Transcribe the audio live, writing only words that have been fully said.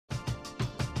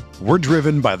We're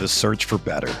driven by the search for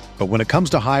better. But when it comes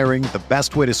to hiring, the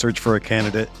best way to search for a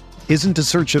candidate isn't to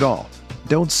search at all.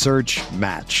 Don't search,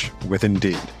 match with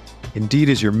Indeed. Indeed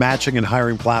is your matching and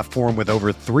hiring platform with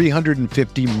over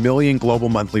 350 million global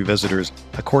monthly visitors,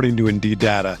 according to Indeed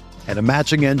data, and a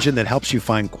matching engine that helps you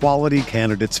find quality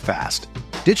candidates fast.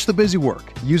 Ditch the busy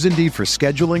work. Use Indeed for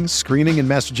scheduling, screening, and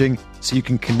messaging so you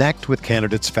can connect with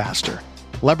candidates faster.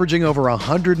 Leveraging over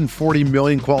 140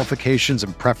 million qualifications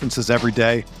and preferences every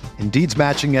day, Indeed's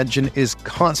matching engine is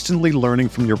constantly learning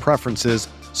from your preferences,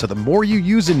 so the more you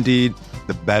use Indeed,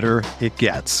 the better it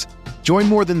gets. Join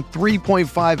more than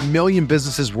 3.5 million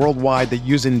businesses worldwide that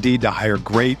use Indeed to hire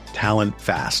great talent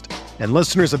fast. And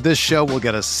listeners of this show will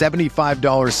get a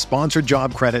 $75 sponsored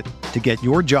job credit to get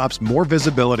your jobs more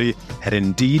visibility at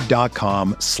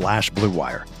Indeed.com/Blue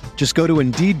Wire. Just go to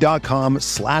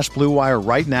Indeed.com/Blue Wire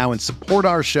right now and support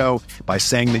our show by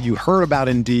saying that you heard about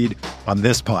Indeed on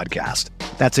this podcast.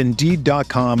 That's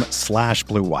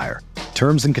Indeed.com/Blue Wire.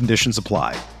 Terms and conditions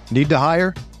apply. Need to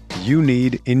hire? You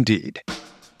need Indeed.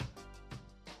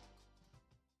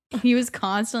 He was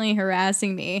constantly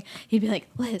harassing me. He'd be like,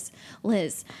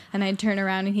 Liz. And I'd turn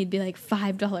around and he'd be like,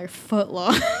 $5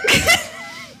 footlong.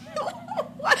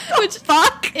 Which,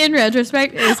 fuck, in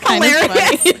retrospect, is kind of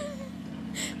funny.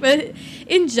 But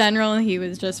in general, he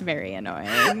was just very annoying.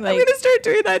 Like, I'm going to start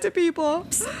doing that to people.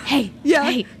 Hey,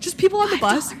 just people on the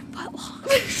bus. footlong.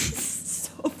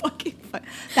 So fucking fun.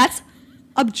 That's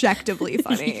objectively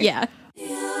funny. Yeah.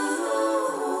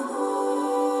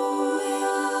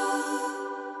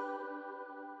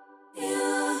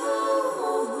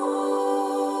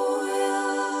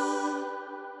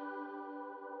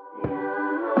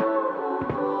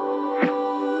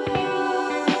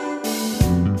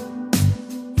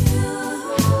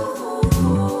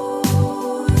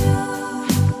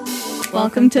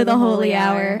 Welcome to the Holy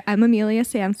Hour. I'm Amelia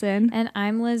Sampson. And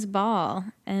I'm Liz Ball.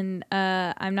 And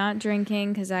I'm not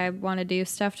drinking because I want to do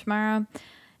stuff tomorrow.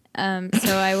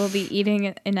 So I will be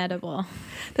eating inedible.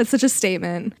 That's such a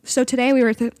statement. So today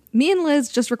me and Liz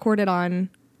just recorded on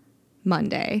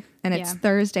Monday. And it's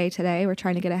Thursday today. We're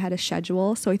trying to get ahead of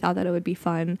schedule. So we thought that it would be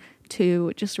fun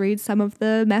to just read some of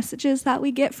the messages that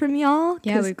we get from y'all.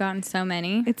 Yeah, we've gotten so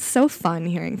many. It's so fun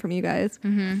hearing from you guys.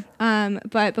 Mm-hmm.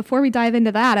 But before we dive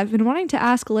into that, I've been wanting to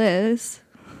ask Liz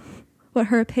what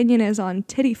her opinion is on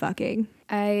titty fucking.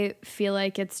 I feel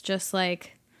like it's just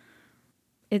like,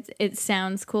 it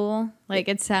sounds cool. Like,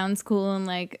 it sounds cool in,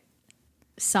 like,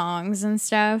 songs and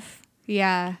stuff.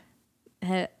 Yeah.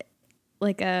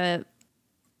 Like a...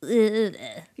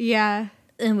 Yeah.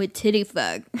 And with titty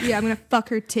fuck. Yeah, I'm going to fuck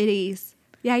her titties.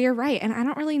 Yeah, you're right. And I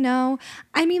don't really know.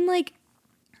 I mean, like,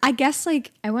 I guess,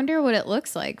 like... I wonder what it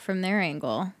looks like from their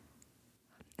angle.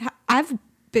 I've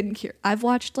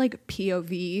watched, like,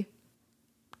 POV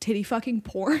titty fucking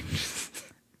porn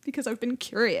because I've been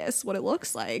curious what it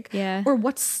looks like. Yeah. Or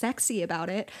what's sexy about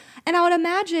it. And I would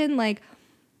imagine, like,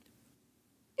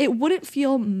 it wouldn't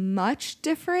feel much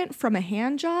different from a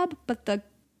hand job, but the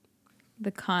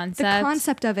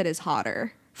concept of it is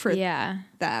hotter for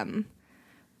them.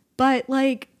 But,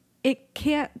 like, it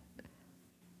can't...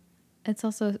 It's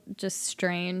also just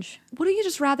strange. Wouldn't you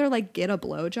just rather, like, get a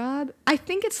blowjob? I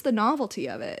think it's the novelty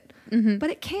of it. Mm-hmm. But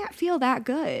it can't feel that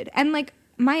good. And, like,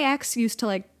 my ex used to,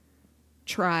 like,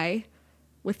 try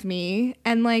with me.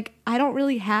 And, like, I don't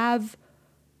really have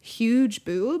huge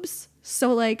boobs.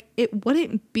 So, like, it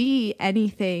wouldn't be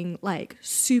anything, like,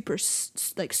 super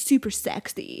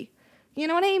sexy. You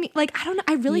know what I mean? Like, I don't know.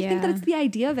 I really think that it's the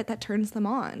idea of it that turns them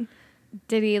on.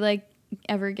 Did he, like,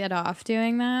 ever get off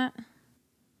doing that?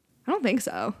 I don't think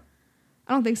so.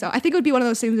 I think it would be one of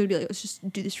those things that would be like, let's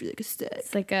just do this really good stuff.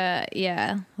 It's like a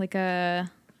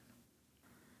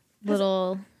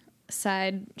little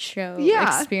sideshow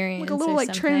experience. Like a little, like,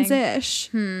 transish.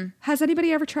 Has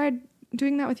anybody ever tried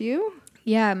doing that with you?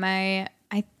 Yeah,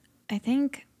 I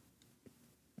think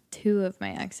 2 of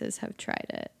my exes have tried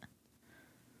it.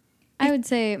 I would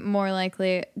say more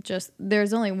likely just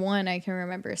there's only one I can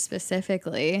remember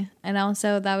specifically. And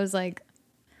also that was like,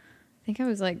 I think I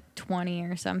was like 20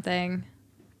 or something.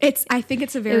 I think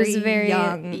it's a very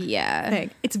young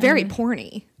thing. It's very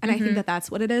porny. And I think that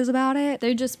that's what it is about it.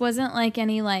 There just wasn't like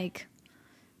any like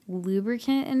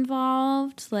lubricant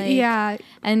involved. Like, yeah.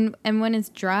 And when it's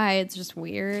dry, it's just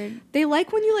weird. They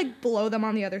like when you like blow them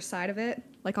on the other side of it,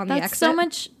 like on the exit. That's so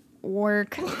much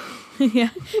work. Yeah,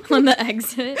 on the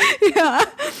exit.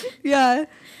 Yeah.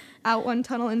 Out one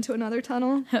tunnel into another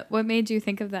tunnel. What made you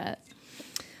think of that?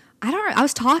 I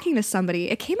was talking to somebody.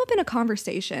 It came up in a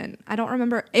conversation. I don't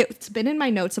remember. It's been in my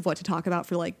notes of what to talk about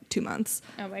for like 2 months.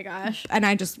 Oh my gosh. And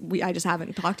I just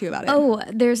haven't talked to you about it. Oh,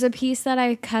 there's a piece that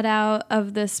I cut out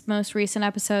of this most recent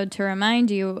episode to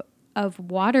remind you of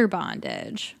water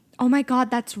bondage. Oh my God,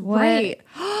 that's right.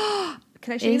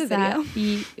 Can I show you the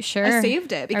video? Sure. I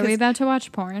saved it because are we about to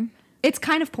watch porn? it's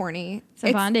kind of porny. It's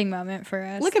a bonding moment for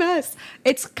us. Look at us.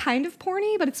 It's kind of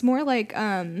porny, but it's more like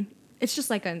it's just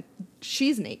like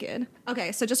she's naked.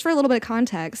 Okay, so just for a little bit of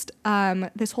context,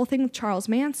 this whole thing with Charles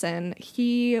Manson,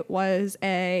 he was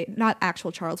not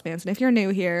actual Charles Manson. If you're new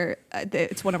here,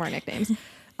 it's one of our nicknames.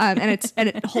 And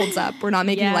it holds up. We're not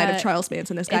making light of Charles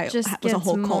Manson. This guy was a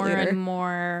whole cult leader. And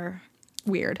more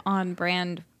weird on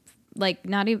brand, like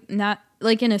not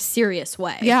like in a serious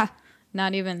way. Yeah,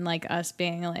 not even like us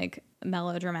being like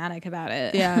melodramatic about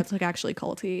it. Yeah, it's like actually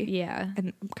culty. Yeah,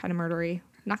 and kind of murdery.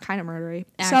 Not kind of murdery.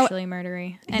 Actually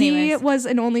murdery. Anyways. He was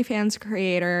an OnlyFans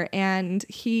creator, and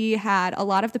he had a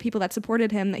lot of the people that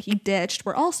supported him that he ditched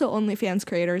were also OnlyFans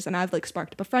creators, and I've like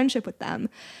sparked up a friendship with them.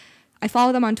 I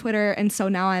follow them on Twitter, and so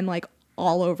now I'm like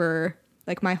all over,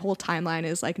 like my whole timeline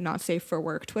is like not safe for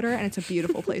work Twitter, and it's a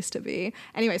beautiful place to be.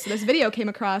 Anyway, so this video came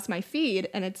across my feed,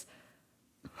 and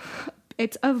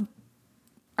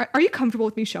are you comfortable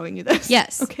with me showing you this?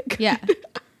 Yes. Okay, good. Yeah.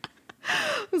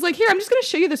 I was like, here, I'm just going to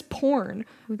show you this porn.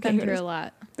 We've been through a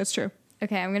lot. That's true.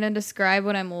 Okay, I'm going to describe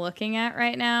what I'm looking at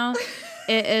right now.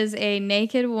 It is a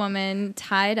naked woman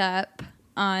tied up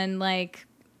on like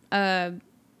a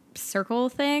circle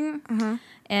thing. Uh-huh.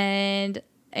 And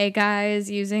a guy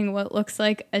is using what looks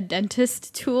like a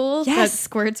dentist tool that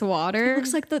squirts water. It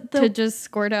looks like to just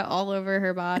squirt it all over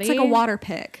her body. It's like a water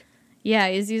pick. Yeah,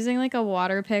 he's using like a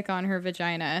water pick on her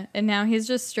vagina. And now he's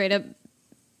just straight up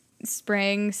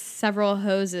spraying several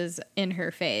hoses in her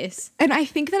face. And I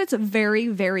think that it's a very,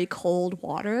 very cold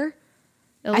water.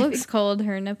 It looks cold.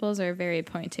 Her nipples are very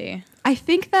pointy. I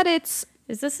think that it's...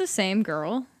 Is this the same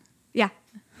girl? Yeah.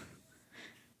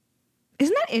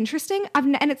 Isn't that interesting?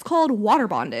 And it's called water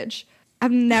bondage.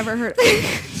 I've never heard...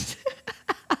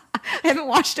 I haven't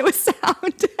watched it with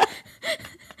sound.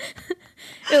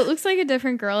 It looks like a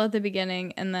different girl at the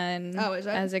beginning, and then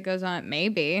as it goes on,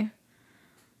 maybe.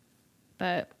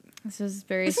 But... This is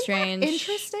very strange. That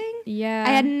interesting? Yeah.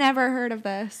 I had never heard of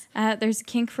this. There's a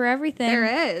kink for everything. There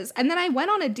is. And then I went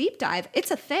on a deep dive.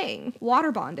 It's a thing.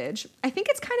 Water bondage. I think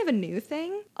it's kind of a new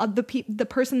thing. The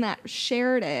person that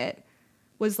shared it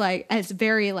was like, as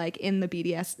very like in the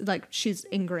BDS, like she's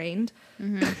ingrained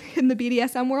in the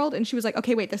BDSM world. And she was like,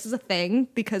 okay, wait, this is a thing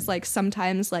because like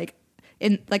sometimes like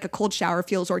in like a cold shower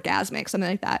feels orgasmic, something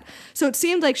like that. So it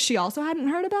seemed like she also hadn't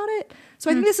heard about it. So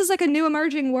I think this is like a new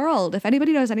emerging world. If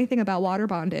anybody knows anything about water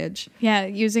bondage. Yeah,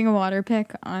 using a water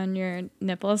pick on your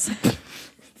nipples.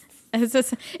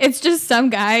 It's just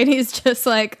some guy and he's just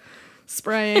like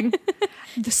spraying.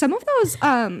 Some of those,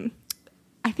 I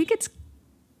think it's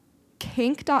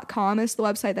kink.com is the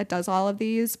website that does all of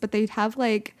these, but they have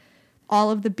like all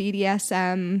of the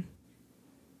BDSM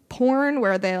porn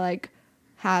where they like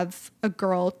have a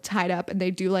girl tied up and they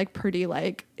do like pretty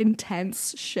like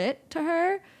intense shit to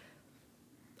her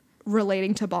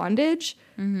relating to bondage.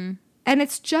 And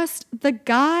it's just the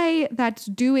guy that's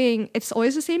doing, it's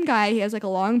always the same guy. He has like a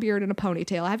long beard and a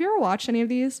ponytail. Have you ever watched any of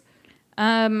these?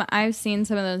 I've seen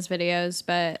some of those videos,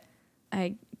 but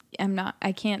I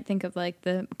can't think of like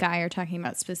the guy you're talking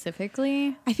about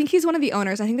specifically. I think he's one of the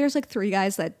owners. I think there's like 3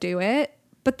 guys that do it,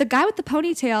 but the guy with the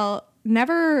ponytail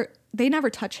they never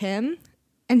touch him.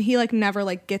 And he like never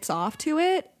like gets off to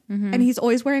it. And he's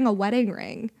always wearing a wedding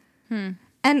ring.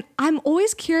 And I'm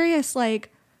always curious,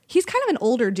 like, he's kind of an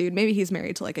older dude. Maybe he's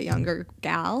married to like a younger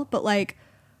gal, but like,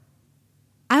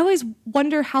 I always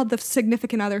wonder how the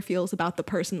significant other feels about the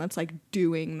person that's like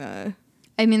doing the...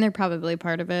 I mean, they're probably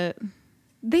part of it.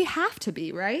 They have to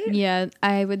be, right? Yeah,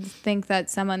 I would think that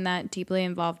someone that deeply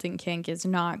involved in kink is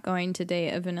not going to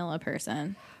date a vanilla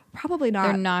person. Probably not.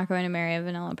 They're not going to marry a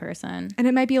vanilla person. And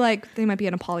it might be like, they might be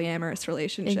in a polyamorous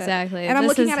relationship. Exactly. And I'm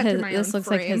looking at it through my own This looks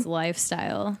like his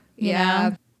lifestyle.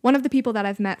 Yeah. One of the people that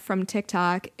I've met from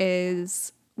TikTok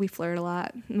is, we flirt a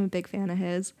lot. I'm a big fan of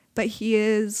his. But he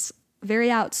is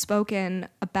very outspoken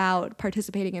about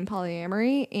participating in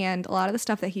polyamory. And a lot of the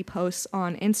stuff that he posts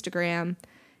on Instagram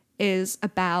is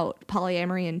about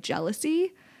polyamory and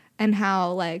jealousy. And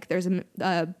how like there's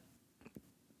like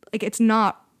it's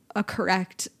not a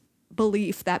correct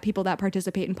belief that people that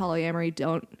participate in polyamory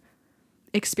don't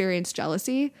experience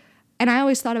jealousy. And I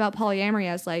always thought about polyamory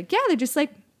as like, yeah, they're just like,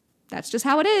 that's just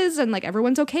how it is. And like,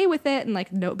 everyone's okay with it. And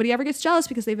like, nobody ever gets jealous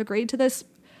because they've agreed to this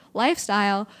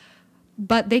lifestyle,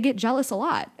 but they get jealous a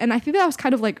lot. And I think that was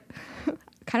kind of like,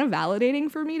 kind of validating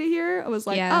for me to hear. I was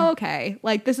like, Yeah. oh, okay.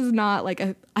 Like, this is not like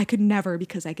I could never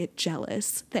because I get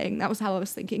jealous thing. That was how I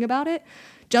was thinking about it.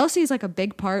 Jealousy is like a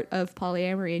big part of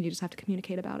polyamory, and you just have to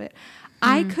communicate about it.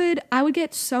 I would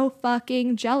get so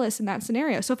fucking jealous in that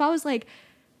scenario. So if I was like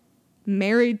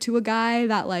married to a guy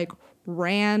that like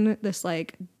ran this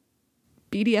like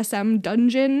BDSM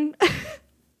dungeon,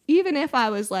 even if I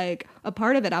was like a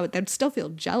part of it, I would then still feel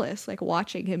jealous, like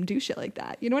watching him do shit like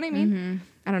that. You know what I mean?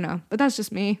 I don't know, but that's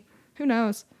just me. Who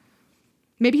knows?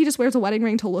 Maybe he just wears a wedding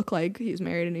ring to look like he's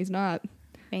married and he's not.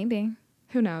 Maybe.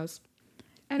 Who knows?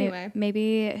 Anyway.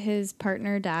 Maybe his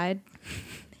partner died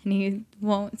and he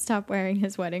won't stop wearing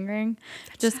his wedding ring.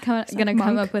 Just gonna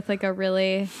come up with like a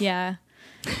really,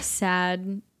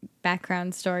 sad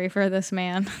background story for this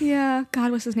man. Yeah.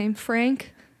 God, what's his name?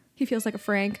 Frank? He feels like a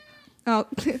Frank. Oh,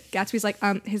 Gatsby's like,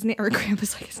 his name, or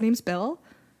Grandpa's like, his name's Bill.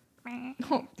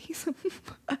 Oh, he's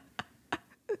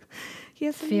he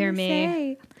has something Fear to me.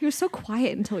 say. He was so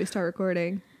quiet until we start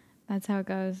recording. That's how it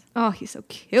goes. Oh, he's so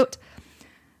cute.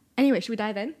 Anyway, should we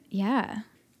dive in? Yeah.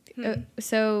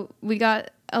 So we got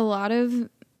a lot of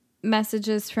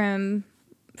messages from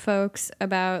folks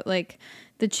about like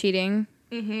the cheating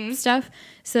stuff.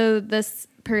 So this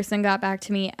person got back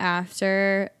to me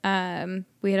after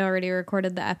we had already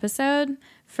recorded the episode.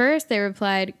 First, they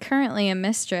replied, "Currently a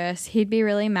mistress. He'd be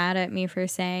really mad at me for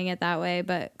saying it that way,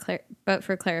 but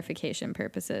for clarification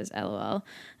purposes, lol."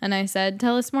 And I said,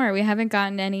 "Tell us more. We haven't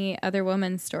gotten any other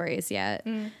women's stories yet."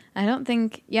 I don't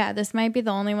think, this might be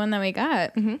the only one that we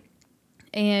got.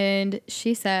 And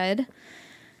she said,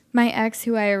 "My ex,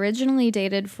 who I originally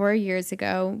dated 4 years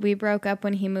ago, we broke up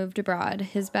when he moved abroad.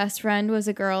 His best friend was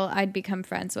a girl I'd become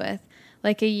friends with.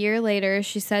 Like a year later,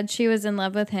 she said she was in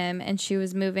love with him and she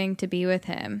was moving to be with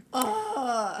him.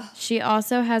 She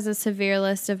also has a severe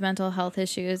list of mental health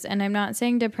issues, and I'm not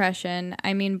saying depression.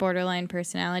 I mean borderline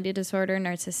personality disorder,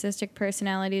 narcissistic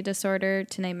personality disorder,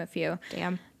 to name a few.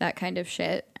 Damn. That kind of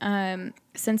shit.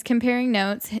 Since comparing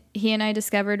notes, he and I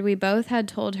discovered we both had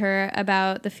told her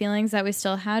about the feelings that we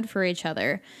still had for each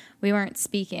other. We weren't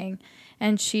speaking.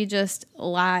 And she just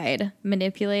lied,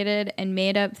 manipulated, and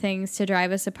made up things to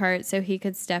drive us apart so he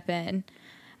could step in.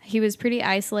 He was pretty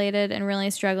isolated and really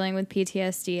struggling with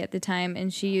PTSD at the time,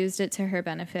 and she used it to her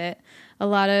benefit. A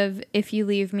lot of, if you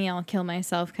leave me, I'll kill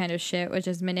myself kind of shit, which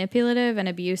is manipulative and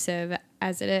abusive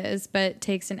as it is, but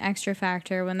takes an extra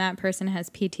factor when that person has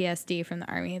PTSD from the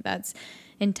army that's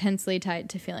intensely tied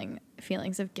to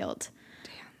feelings of guilt."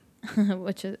 Damn.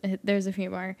 Which is, there's a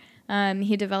few more.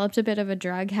 He developed a bit of a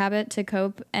drug habit to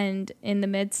cope, and in the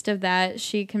midst of that,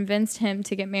 she convinced him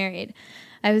to get married.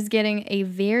 I was getting a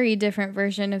very different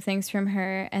version of things from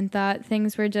her and thought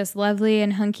things were just lovely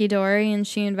and hunky-dory, and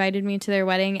she invited me to their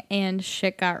wedding, and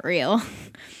shit got real.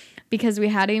 Because we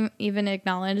hadn't even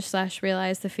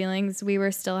acknowledged/realized the feelings we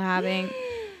were still having.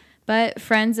 But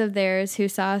friends of theirs who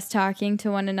saw us talking to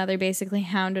one another basically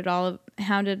hounded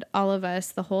all of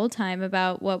us the whole time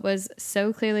about what was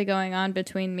so clearly going on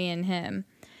between me and him.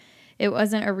 It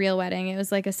wasn't a real wedding. It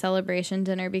was like a celebration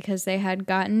dinner because they had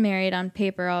gotten married on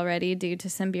paper already due to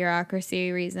some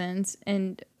bureaucracy reasons.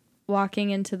 And walking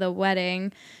into the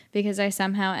wedding, because I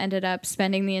somehow ended up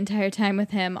spending the entire time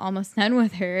with him, almost none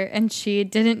with her, and she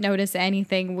didn't notice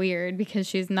anything weird because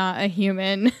she's not a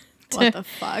human. What the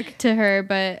fuck? To her,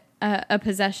 but a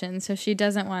possession. So she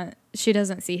doesn't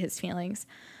see his feelings.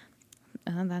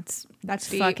 That's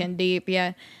deep. Fucking deep,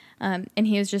 yeah. And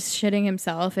he was just shitting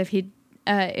himself if he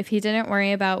didn't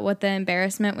worry about what the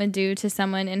embarrassment would do to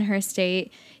someone in her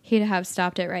state. He'd have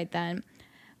stopped it right then.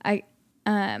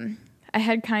 I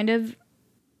had kind of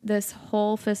this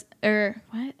whole facade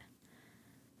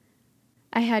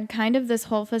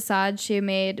she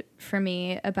made for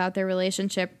me about their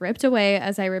relationship ripped away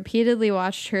as I repeatedly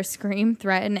watched her scream,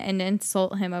 threaten, and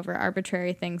insult him over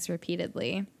arbitrary things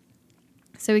repeatedly.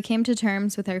 So we came to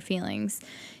terms with our feelings.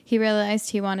 He realized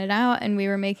he wanted out, and we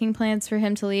were making plans for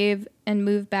him to leave and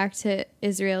move back to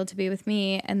Israel to be with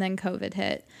me, and then COVID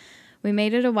hit. We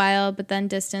made it a while, but then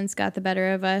distance got the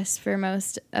better of us for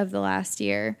most of the last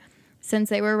year. Since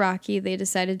they were rocky, they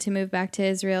decided to move back to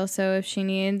Israel, so if she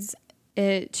needs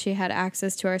it, she had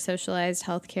access to our socialized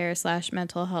healthcare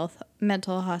 /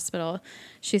 mental hospital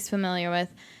she's familiar with.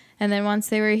 And then once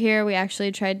they were here, we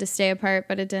actually tried to stay apart,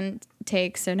 but it didn't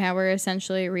take. So now we're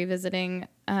essentially revising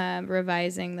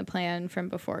the plan from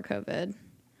before COVID.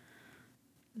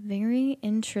 Very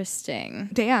interesting.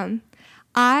 Damn.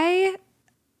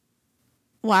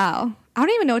 Wow. I don't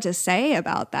even know what to say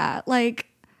about that. Like,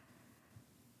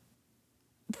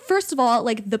 first of all,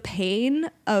 like the pain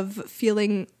of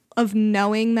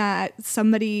knowing that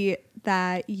somebody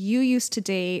that you used to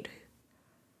date,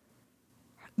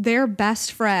 their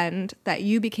best friend that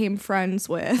you became friends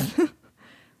with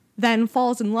then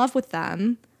falls in love with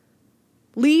them,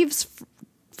 leaves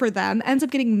for them, ends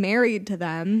up getting married to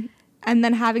them, and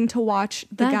then having to watch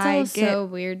the guy That's so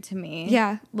weird to me.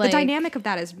 Yeah. Like, the dynamic of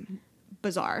that is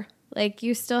bizarre. Like,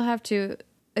 you still have to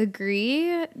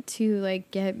agree to, like,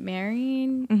 get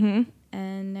married. Mm-hmm.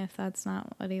 And if that's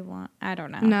not what he wants, I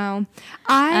don't know. No.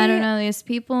 I don't know these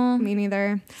people. Me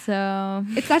neither. So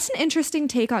That's an interesting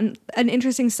take on an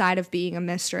interesting side of being a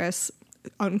mistress,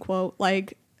 unquote.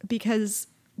 Like, because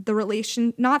the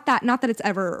relation, not that it's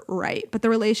ever right, but the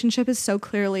relationship is so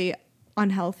clearly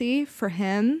unhealthy for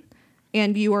him,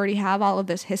 and you already have all of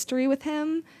this history with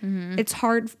him. Mm-hmm. It's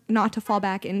hard not to fall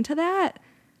back into that.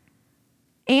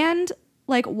 And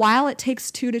like, while it takes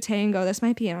two to tango, this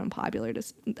might be an unpopular.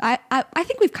 I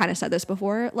think we've kind of said this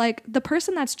before. Like, the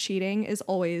person that's cheating is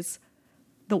always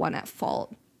the one at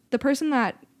fault. The person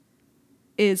that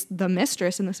is the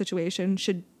mistress in the situation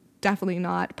should definitely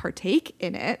not partake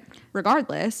in it,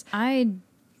 regardless. I'm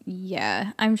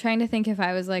trying to think, if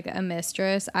I was like a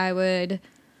mistress, I would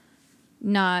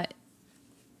not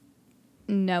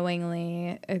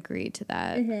knowingly agree to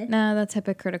that. Mm-hmm. No, that's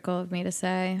hypocritical of me to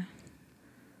say.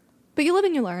 But you live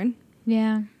and you learn.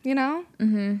 Yeah. You know?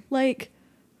 Mm-hmm. Like,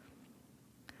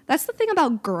 that's the thing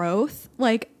about growth.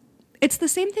 Like, it's the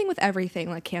same thing with everything,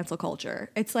 like cancel culture.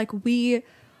 It's like we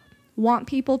want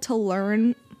people to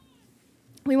learn.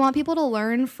 We want people to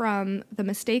learn from the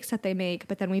mistakes that they make,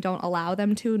 but then we don't allow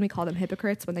them to, and we call them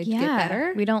hypocrites when they get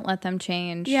better. We don't let them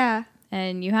change. Yeah.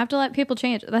 And you have to let people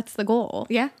change. That's the goal.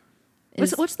 Yeah.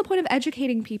 What's the point of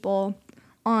educating people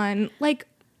on, like,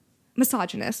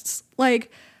 misogynists?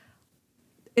 Like,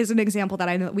 is an example that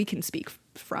I know that we can speak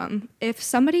from. If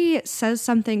somebody says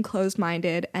something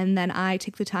closed-minded and then I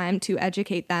take the time to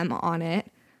educate them on it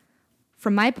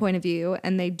from my point of view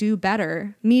and they do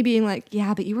better, me being like,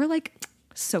 yeah, but you were like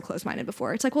so closed-minded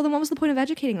before. It's like, well, then what was the point of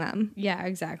educating them? Yeah,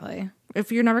 exactly.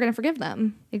 If you're never going to forgive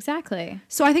them. Exactly.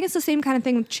 So I think it's the same kind of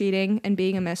thing with cheating and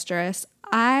being a mistress.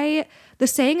 The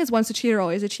saying is once a cheater,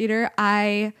 always a cheater.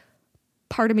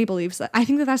 Part of me believes that. I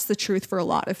think that that's the truth for a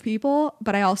lot of people,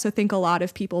 but I also think a lot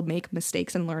of people make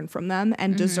mistakes and learn from them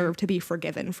and deserve to be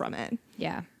forgiven from it.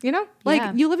 Yeah. You know?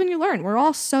 Like, you live and you learn. We're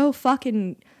all so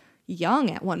fucking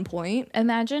young at one point.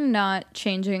 Imagine not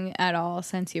changing at all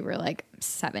since you were like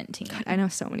 17. God, I know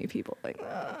so many people like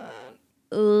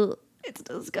it's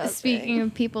disgusting. Speaking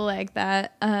of people like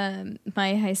that,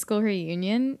 my high school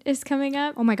reunion is coming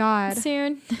up. Oh my God.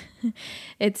 Soon.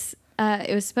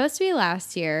 It was supposed to be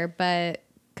last year, but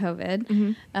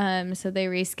COVID. Mm-hmm. So they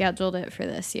rescheduled it for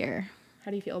this year.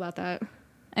 How do you feel about that?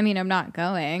 I mean, I'm not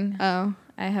going. Oh.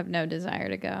 I have no desire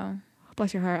to go.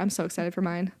 Bless your heart. I'm so excited for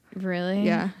mine. Really?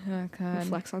 Yeah. Oh, God.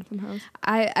 Flex on some hoes.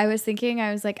 I was thinking,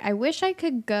 I was like, I wish I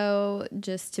could go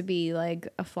just to be like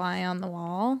a fly on the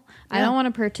wall. Yeah. I don't want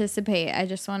to participate. I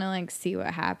just want to like see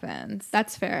what happens.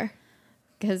 That's fair.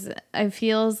 Because it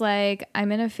feels like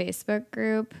I'm in a Facebook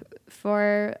group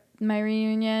for my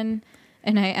reunion,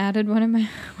 and I added one of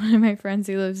my friends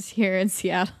who lives here in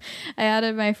Seattle. I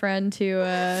added my friend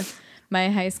to my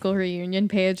high school reunion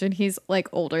page, and he's like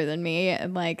older than me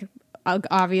and like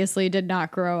obviously did not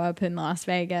grow up in Las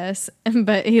Vegas,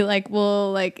 but he like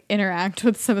will like interact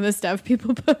with some of the stuff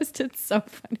people post. It's so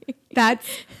funny. That's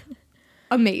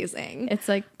amazing. It's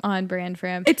like on brand for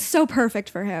him. It's so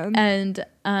perfect for him. And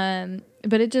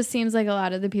but it just seems like a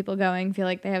lot of the people going feel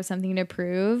like they have something to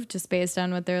prove just based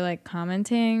on what they're like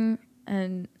commenting.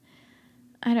 And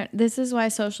this is why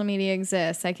social media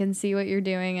exists. I can see what you're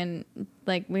doing and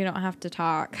like we don't have to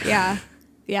talk. Yeah.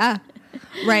 Yeah.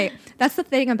 Right. That's the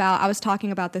thing I was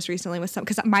talking about this recently with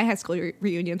because my high school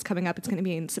reunion's coming up. It's going to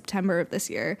be in September of this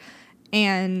year.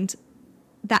 And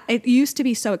that it used to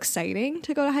be so exciting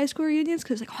to go to high school reunions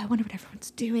because like, oh, I wonder what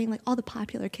everyone's doing. Like all the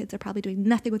popular kids are probably doing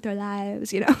nothing with their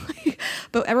lives, you know.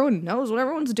 But everyone knows what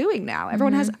everyone's doing now.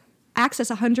 Everyone has access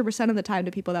 100% of the time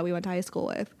to people that we went to high school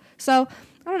with. So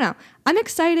I don't know. I'm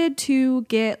excited to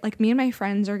get like me and my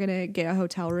friends are gonna get a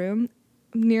hotel room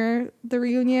near the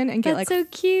reunion and get like so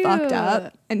cute. Fucked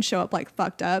up and show up like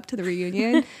fucked up to the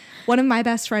reunion. One of my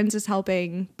best friends is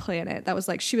helping plan it. That was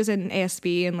like she was in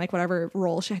ASB and like whatever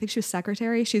role I think she was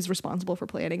secretary. She's responsible for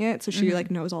planning it, so she like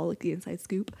knows all like the inside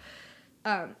scoop.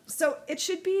 So it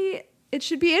should be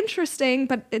interesting,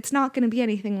 but it's not going to be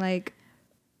anything like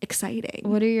exciting.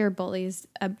 What are your bullies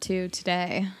up to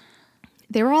today?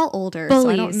 They were all older, bullies. So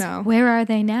I don't know. Where are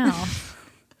they now?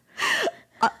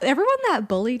 Everyone that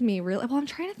bullied me really well. I'm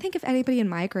trying to think if anybody in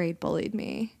my grade bullied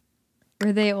me.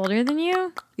 Were they older than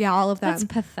you? Yeah, all of them. That's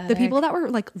pathetic. The people that were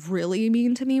like really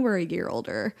mean to me were a year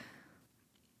older.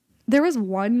 There was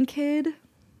one kid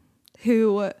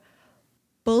who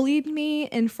bullied me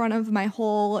in front of my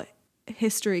whole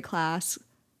history class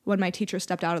when my teacher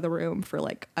stepped out of the room for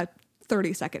like a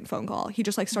 30-second phone call. He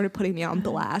just like started putting me on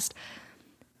blast.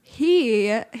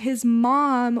 His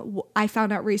mom, I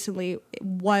found out recently,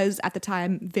 was at the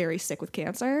time very sick with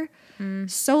cancer.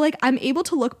 So like I'm able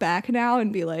to look back now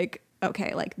and be like,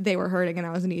 okay, like they were hurting and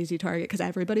I was an easy target because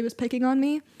everybody was picking on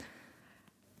me.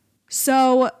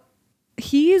 So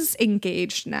he's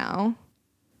engaged now.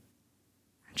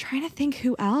 I'm trying to think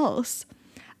who else.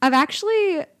 I've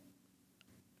actually,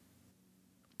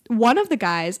 one of the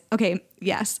guys, okay,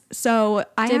 yes. So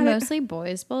Did mostly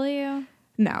boys bully you?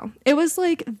 No, it was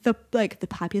like the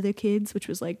popular kids, which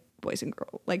was like boys and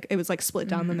girls. Like it was like split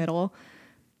down the middle.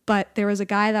 But there was a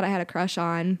guy that I had a crush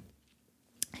on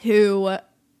who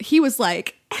he was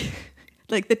like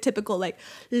like the typical like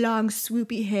long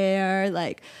swoopy hair.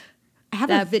 Like I have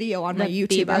a video on my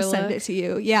YouTube. I'll send it to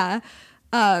you. Yeah.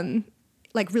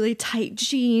 Like really tight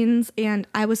jeans. And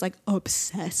I was like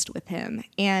obsessed with him.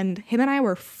 And him and I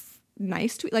were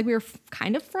nice to, like we were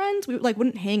kind of friends. We like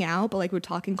wouldn't hang out, but like we would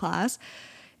talk in class.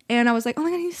 And I was like, oh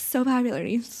my God, he's so popular and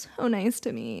he's so nice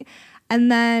to me.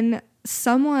 And then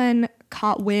someone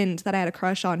caught wind that I had a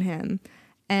crush on him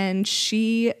and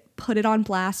she put it on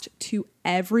blast to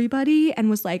everybody and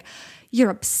was like, you're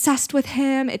obsessed with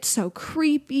him. It's so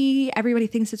creepy. Everybody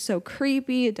thinks it's so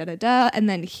creepy, da da da. And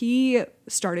then he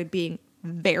started being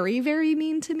very, very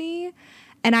mean to me.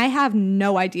 And I have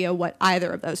no idea what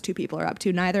either of those two people are up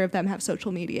to. Neither of them have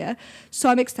social media. So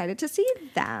I'm excited to see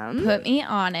them. Put me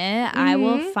on it. I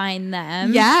will find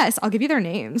them. Yes, I'll give you their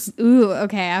names. Ooh,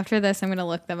 okay. After this, I'm going to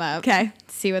look them up. Okay.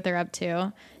 See what they're up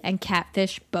to. And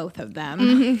catfish both of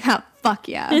them. Fuck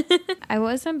yeah. I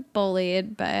wasn't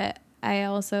bullied, but I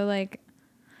also like...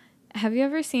 Have you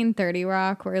ever seen 30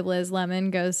 Rock where Liz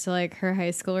Lemon goes to like her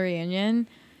high school reunion?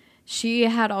 She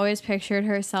had always pictured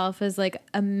herself as like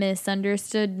a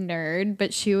misunderstood nerd,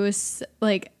 but she was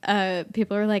like,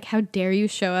 people were like, how dare you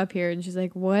show up here? And she's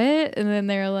like, what? And then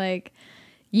they're like,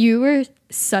 you were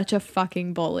such a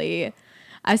fucking bully.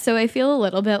 So I feel a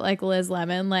little bit like Liz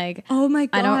Lemon. Like, oh my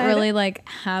God. I don't really like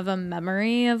have a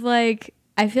memory of like,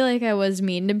 I feel like I was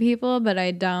mean to people, but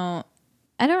I don't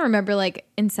remember like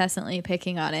incessantly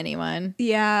picking on anyone.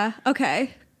 Yeah.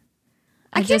 Okay.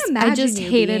 I just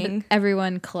hated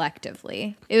everyone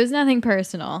collectively. It was nothing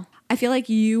personal. I feel like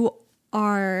you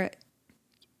are,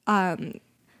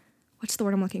 what's the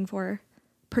word I'm looking for?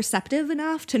 Perceptive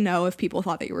enough to know if people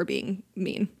thought that you were being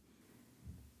mean.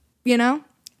 You know?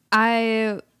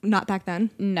 Not back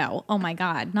then. No. Oh my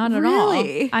God. Not at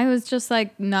all. I was just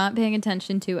like not paying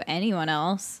attention to anyone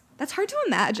else. That's hard to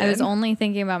imagine. I was only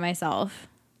thinking about myself.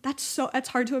 That's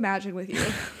hard to imagine with you.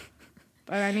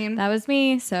 But I mean, that was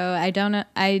me. So I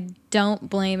don't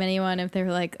blame anyone if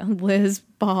they're like, Liz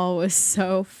Ball was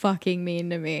so fucking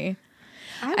mean to me.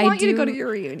 I want you to go to your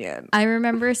reunion. I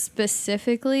remember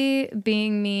specifically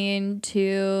being mean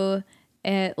to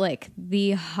like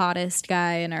the hottest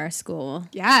guy in our school.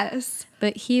 Yes.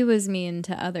 But he was mean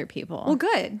to other people. Well,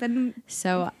 good. Then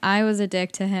so I was a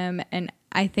dick to him, and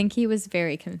I think he was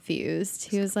very confused.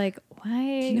 He was like,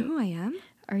 why? Do you know who I am?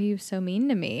 Are you so mean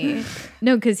to me?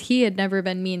 No, because he had never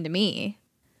been mean to me.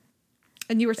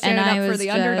 And you were standing up for the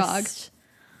underdog.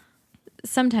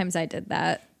 Sometimes I did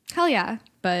that. Hell yeah.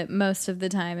 But most of the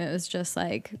time it was just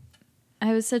like,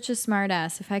 I was such a smart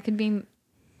ass. If I could be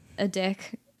a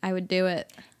dick, I would do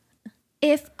it.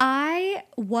 If I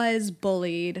was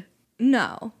bullied,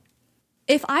 no.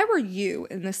 If I were you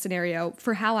in this scenario,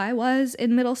 for how I was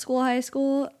in middle school, high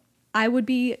school, I would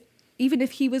be... Even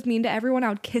if he was mean to everyone, I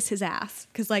would kiss his ass.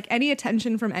 Because, like, any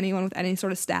attention from anyone with any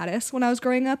sort of status when I was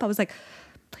growing up, I was like,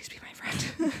 please be my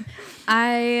friend.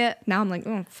 Now I'm like,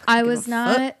 oh, I was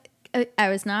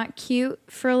not cute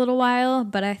for a little while,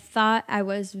 but I thought I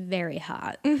was very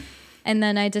hot. And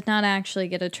then I did not actually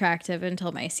get attractive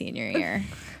until my senior year.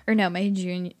 Or no,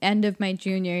 end of my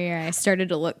junior year, I started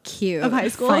to look cute. Of high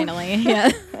school? Finally,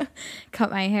 yeah. Cut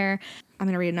my hair. I'm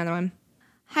going to read another one.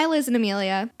 Hi, Liz and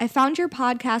Amelia. I found your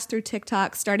podcast through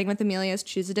TikTok, starting with Amelia's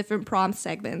Choose a Different Prom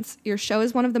segments. Your show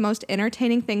is one of the most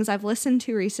entertaining things I've listened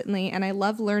to recently, and I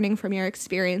love learning from your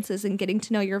experiences and getting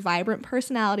to know your vibrant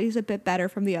personalities a bit better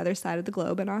from the other side of the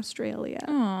globe in Australia. Aww.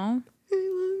 I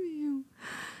love you.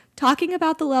 Talking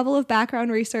about the level of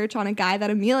background research on a guy that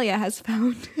Amelia has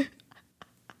found.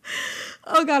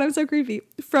 Oh God, I'm so creepy.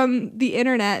 From the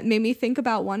internet made me think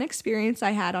about one experience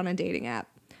I had on a dating app.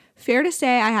 Fair to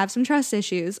say I have some trust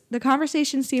issues. The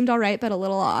conversation seemed all right, but a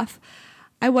little off.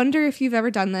 I wonder if you've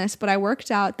ever done this, but I worked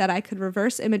out that I could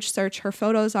reverse image search her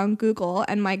photos on Google,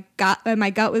 and my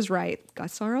gut was right.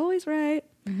 Guts are always right.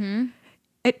 Mm-hmm.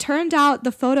 it turned out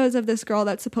the photos of this girl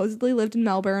that supposedly lived in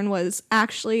Melbourne was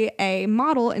actually a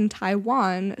model in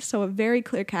Taiwan, so a very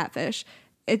clear catfish.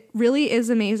 It really is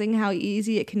amazing how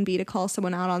easy it can be to call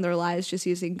someone out on their lies just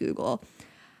using Google.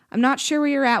 I'm not sure where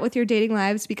you're at with your dating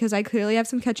lives because I clearly have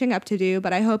some catching up to do,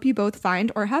 but I hope you both find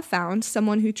or have found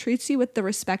someone who treats you with the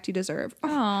respect you deserve.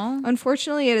 Aww.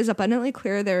 Unfortunately, it is abundantly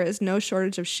clear there is no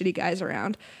shortage of shitty guys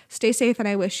around. Stay safe, and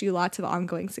I wish you lots of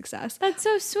ongoing success. That's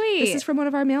so sweet. This is from one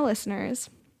of our male listeners.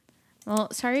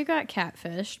 Well, sorry you got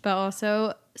catfished, but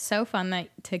also so fun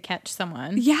to catch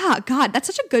someone. Yeah, God, that's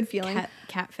such a good feeling.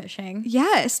 Catfishing.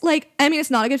 Yes. Like, I mean,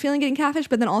 it's not a good feeling getting catfished,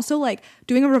 but then also, like,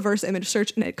 doing a reverse image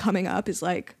search and it coming up is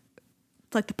like,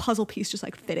 it's like the puzzle piece just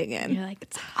like fitting in. You're like,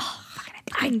 it's like, oh,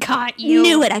 I caught you.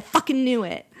 Knew it. I fucking knew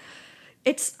it.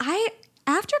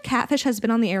 After catfish has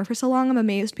been on the air for so long, I'm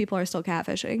amazed people are still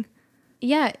catfishing.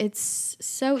 Yeah, it's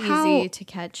so easy to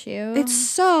catch you. It's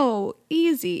so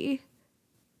easy.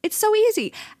 It's so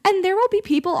easy. And there will be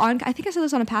people on, I think I said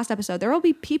this on a past episode, there will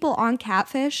be people on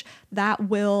catfish that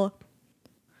will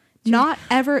not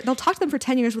ever, they'll talk to them for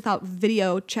 10 years without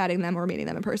video chatting them or meeting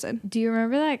them in person. Do you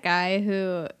remember that guy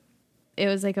who, it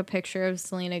was like a picture of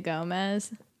Selena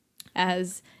Gomez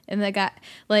and the guy,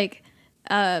 like,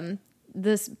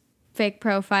 this fake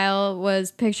profile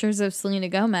was pictures of Selena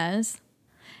Gomez.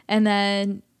 And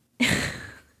then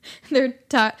the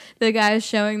guy is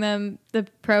showing them the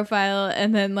profile,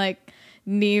 and then like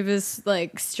Neve is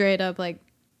like straight up like,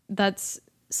 that's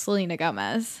Selena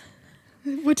Gomez.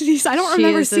 What did he say? I don't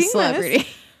remember seeing this. Celebrity.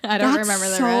 I don't remember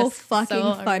the rest. That's so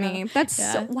fucking funny. That's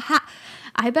so...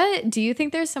 I bet, do you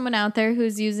think there's someone out there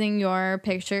who's using your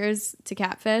pictures to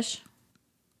catfish?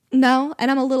 No,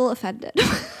 and I'm a little offended.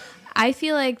 I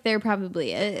feel like there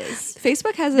probably is.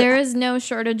 Facebook has... There is no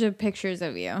shortage of pictures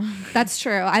of you. That's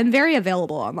true. I'm very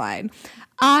available online.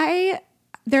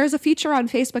 There's a feature on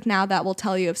Facebook now that will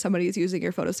tell you if somebody is using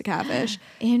your photos to catfish.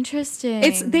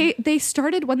 Interesting. They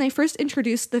started, when they first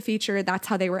introduced the feature, that's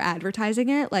how they were advertising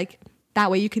it. Like,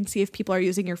 that way you can see if people are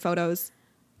using your photos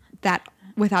that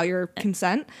without your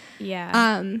consent.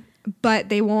 Yeah. But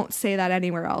they won't say that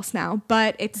anywhere else now.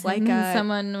 But it's like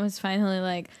someone was finally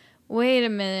like, wait a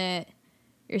minute,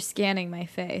 you're scanning my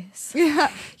face.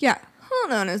 Yeah.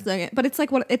 Hold on a second. But it's like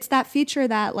it's that feature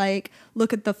that like,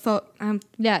 look at the photo.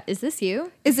 Yeah. Is this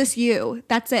you? Is this you?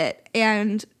 That's it.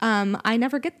 And I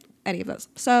never get any of those.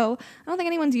 So I don't think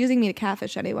anyone's using me to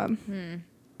catfish anyone.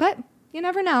 But you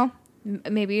never know.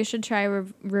 Maybe you should try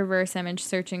reverse image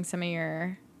searching some of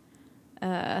your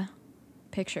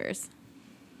pictures.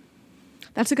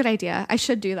 That's a good idea. I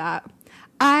should do that.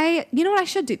 You know what? I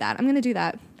should do that. I'm going to do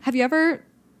that. Have you ever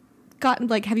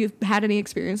have you had any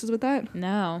experiences with that?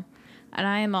 No. And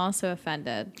I am also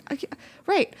offended.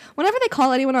 Right. Whenever they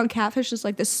call anyone on catfish, it's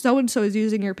like, this so-and-so is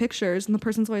using your pictures. And the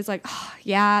person's always like, oh,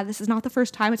 yeah, this is not the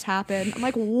first time it's happened. I'm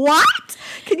like, what?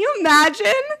 Can you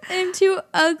imagine? I'm too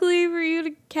ugly for you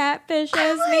to catfish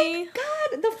as me.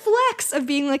 God, the flex of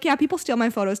being like, yeah, people steal my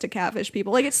photos to catfish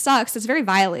people. Like, it sucks. It's very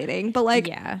violating. But like,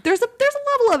 yeah. There's a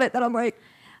level of it that I'm like,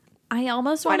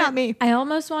 why not me? I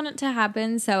almost want it to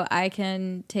happen so I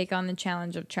can take on the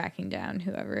challenge of tracking down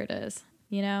whoever it is,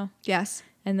 you know? Yes.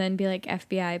 And then be like,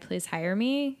 FBI, please hire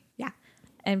me. Yeah.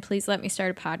 And please let me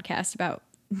start a podcast about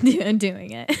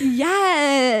doing it.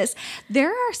 Yes. There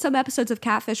are some episodes of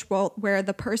Catfish where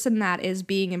the person that is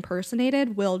being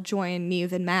impersonated will join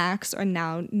Neve and Max, or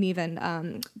now Neve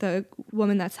and the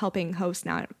woman that's helping host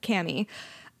now, Cammie.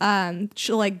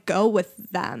 She'll like go with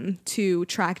them to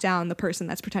track down the person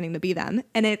that's pretending to be them.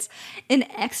 And it's an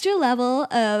extra level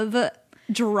of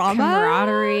drama.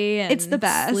 Camaraderie. And it's the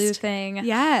best. Sleuthing.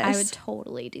 Yes. I would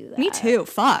totally do that. Me too.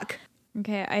 Fuck.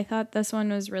 Okay. I thought this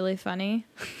one was really funny.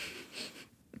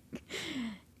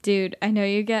 Dude, I know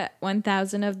you get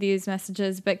 1,000 of these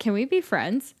messages, but can we be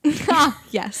friends?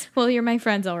 Yes. Well, you're my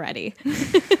friends already.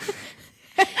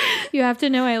 You have to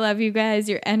know I love you guys,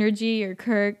 your energy,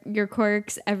 your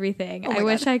quirks, everything. I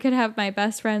wish I could have my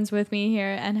best friends with me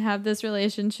here and have this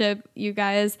relationship you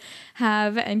guys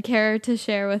have and care to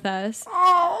share with us.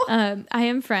 Oh. I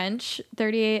am French,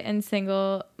 38 and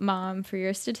single mom for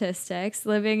your statistics,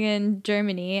 living in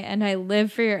Germany, and I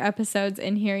live for your episodes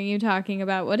and hearing you talking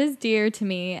about what is dear to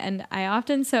me, and I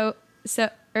often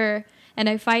and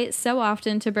I fight so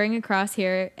often to bring across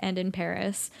here and in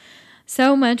Paris.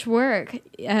 So much work.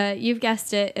 You've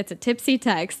guessed it. It's a tipsy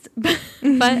text, but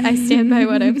I stand by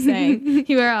what I'm saying.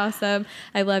 You are awesome.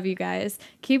 I love you guys.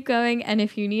 Keep going. And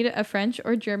if you need a French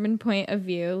or German point of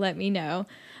view, let me know.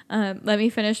 Let me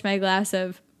finish my glass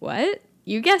of what?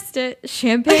 You guessed it.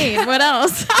 Champagne. What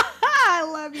else? I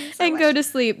love you so and much. Go to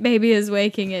sleep. Baby is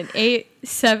waking in 8,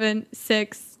 7,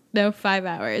 6, No, 5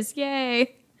 hours.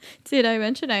 Yay. Did I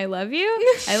mention I love you?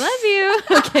 I love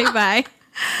you. Okay, bye.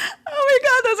 Oh my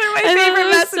God, those are my favorite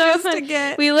messages to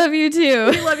get. We love you too.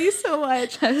 We love you so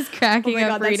much. I was cracking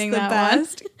up reading that one.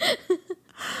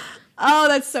 Oh,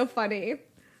 that's so funny.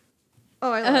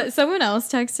 Oh, I love it. Someone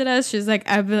else texted us. She's like,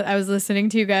 I was listening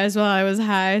to you guys while I was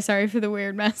high. Sorry for the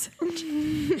weird message. What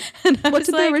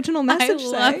did the original message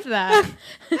say? I love that.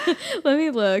 Let me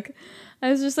look. I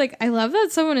was just like, I love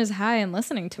that someone is high and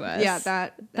listening to us. Yeah,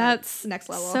 that's next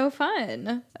level. So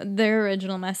fun. Their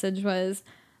original message was,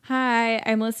 hi,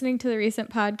 I'm listening to the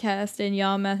recent podcast and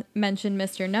y'all mentioned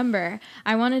Mr. Number.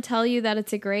 I want to tell you that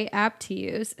it's a great app to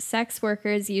use. Sex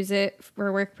workers use it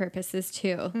for work purposes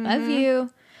too. Mm-hmm. Love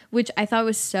you. Which I thought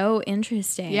was so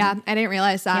interesting. Yeah, I didn't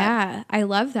realize that. Yeah, I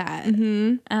love that.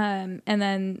 Mm-hmm. And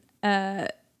then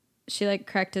she like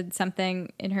corrected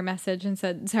something in her message and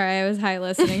said, sorry, I was high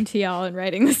listening to y'all and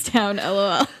writing this down,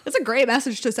 LOL. That's a great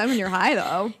message to send when you're high,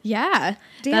 though. Yeah.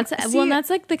 Damn, that's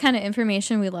like the kind of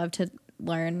information we love to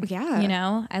learn. Yeah. You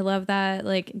know, I love that.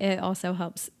 Like, it also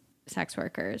helps sex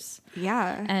workers.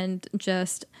 Yeah. And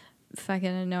just fucking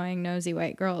annoying, nosy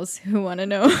white girls who want to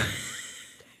know.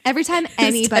 Every time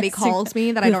anybody calls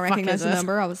me that I don't recognize the this?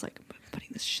 number, I was like, I'm putting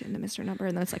this shit into Mr. Number,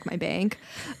 and then it's like my bank.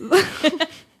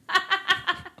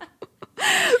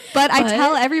 But I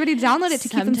tell everybody to download it to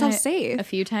keep themselves safe. A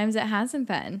few times it hasn't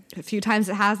been. A few times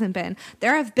it hasn't been.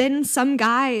 There have been some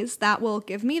guys that will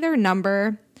give me their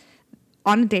number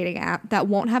on a dating app that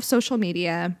won't have social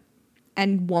media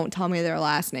and won't tell me their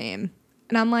last name.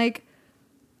 And I'm like,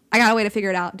 I got a way to figure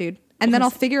it out, dude. And then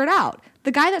I'll figure it out.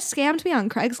 The guy that scammed me on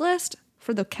Craigslist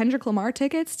for the Kendrick Lamar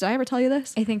tickets, did I ever tell you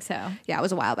this? I think so. Yeah, it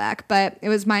was a while back, but it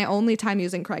was my only time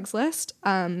using Craigslist,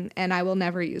 and I will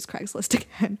never use Craigslist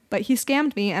again. But he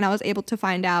scammed me, and I was able to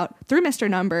find out through Mr.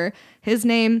 Number his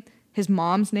name, his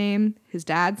mom's name, his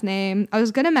dad's name. I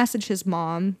was going to message his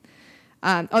mom.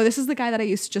 This is the guy that I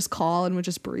used to just call and would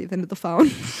just breathe into the phone.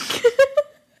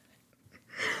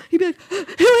 He'd be like,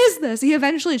 who is this? He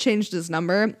eventually changed his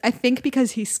number. I think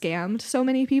because he scammed so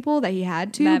many people that he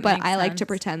had to, That but makes I like sense. to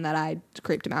pretend that I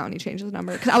creeped him out and he changed his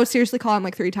number. Because I would seriously call him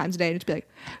like 3 times a day and just be like,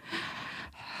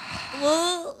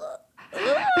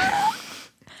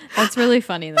 That's really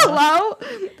funny, though. hello?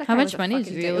 How much money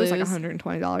did you It was like lose?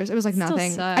 $120. It was like Still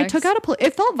nothing. I took sucks. out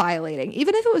it felt violating.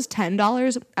 Even if it was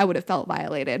 $10, I would have felt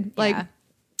violated. Like, Yeah.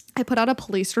 I put out a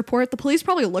police report. The police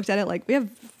probably looked at it like, we have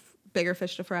bigger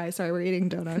fish to fry. Sorry, we're eating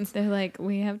donuts. They're like,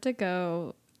 we have to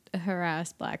go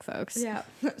harass black folks. Yeah.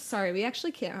 Sorry, we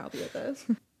actually can't help you with this.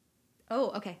 Oh,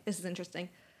 okay. This is interesting.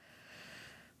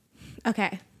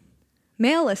 Okay.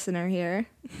 Male listener here.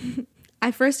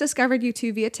 I first discovered you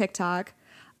two via TikTok.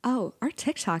 Oh, our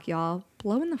TikTok, y'all.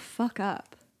 Blowing the fuck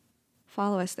up.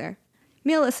 Follow us there.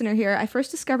 Male listener here. I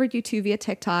first discovered you two via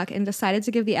TikTok and decided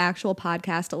to give the actual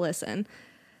podcast a listen.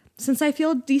 Since I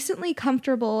feel decently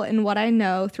comfortable in what I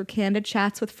know through candid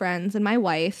chats with friends and my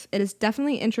wife, it is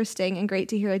definitely interesting and great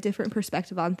to hear a different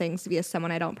perspective on things via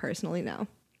someone I don't personally know.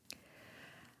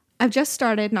 I've just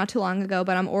started not too long ago,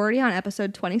 but I'm already on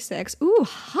episode 26. Ooh,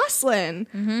 hustling!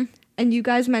 Mm-hmm. And you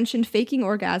guys mentioned faking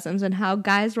orgasms and how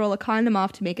guys roll a condom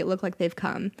off to make it look like they've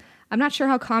come. I'm not sure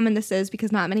how common this is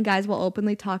because not many guys will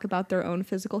openly talk about their own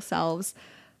physical selves.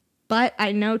 But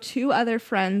I know 2 other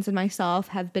friends and myself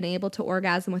have been able to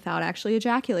orgasm without actually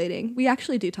ejaculating. We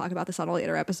actually do talk about this on a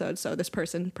later episode, so this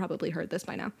person probably heard this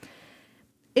by now.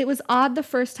 It was odd the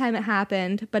first time it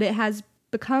happened, but it has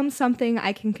become something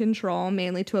I can control,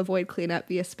 mainly to avoid cleanup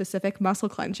via specific muscle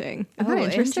clenching. Isn't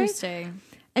that interesting?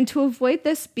 And to avoid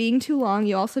this being too long,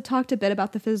 you also talked a bit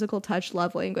about the physical touch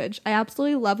love language. I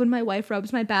absolutely love when my wife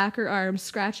rubs my back or arms,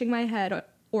 scratching my head,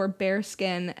 or bare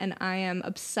skin, and I am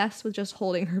obsessed with just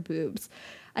holding her boobs.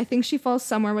 I think she falls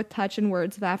somewhere with touch and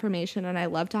words of affirmation, and I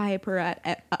love to hype her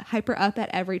up at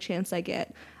every chance I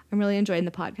get. I'm really enjoying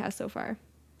the podcast so far.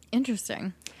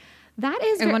 Interesting. That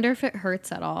is... I wonder if it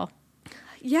hurts at all.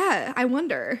 Yeah, I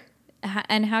wonder.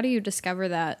 And how do you discover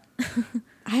that?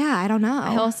 Yeah, I don't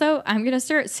know. I'm going to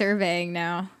start surveying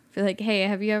now. Be like, hey,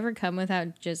 have you ever come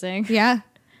without jizzing? Yeah.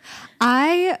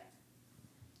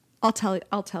 I'll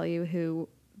tell you who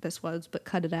this was, but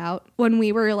cut it out. When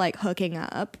we were like hooking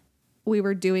up, we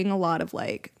were doing a lot of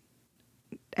like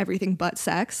everything but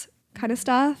sex kind of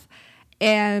stuff.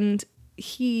 And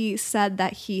he said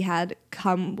that he had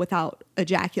come without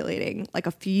ejaculating like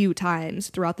a few times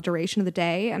throughout the duration of the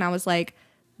day. And I was like,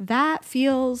 that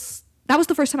was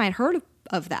the first time I'd heard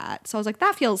of that. So I was like,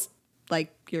 that feels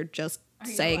like you're just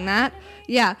saying that.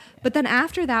 Yeah. But then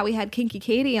after that, we had Kinky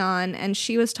Katie on, and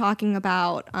she was talking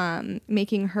about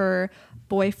making her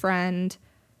boyfriend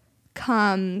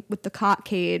come with the cock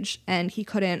cage, and he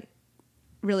couldn't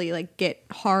really like get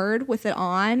hard with it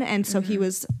on, and so he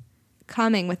was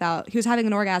having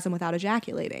an orgasm without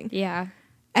ejaculating. Yeah.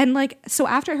 And like, so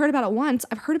after I heard about it once,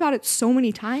 I've heard about it so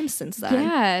many times since then.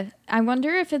 Yeah. I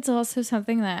wonder if it's also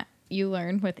something that you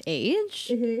learn with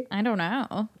age. I don't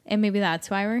know. And maybe that's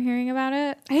why we're hearing about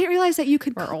it. I didn't realize that you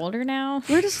could. We're older now.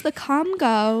 Where does the cum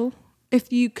go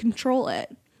if you control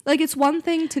it? Like, it's one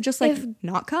thing to just like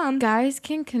not cum. Guys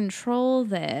can control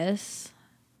this.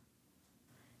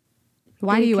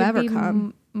 Why do you ever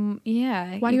cum?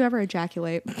 Yeah. Why do you ever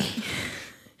ejaculate?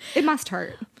 It must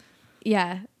hurt.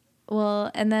 Yeah. Well,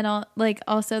 and then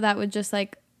also that would just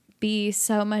like be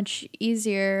so much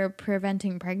easier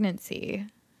preventing pregnancy.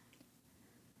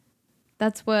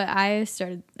 That's what I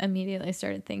immediately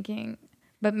started thinking.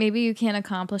 But maybe you can't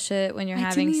accomplish it when you're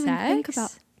having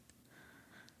sex.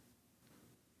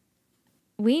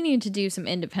 We need to do some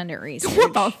independent research.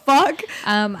 What the fuck?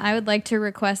 I would like to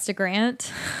request a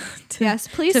grant. Yes,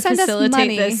 please to send us facilitate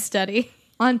money this study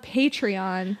on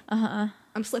Patreon.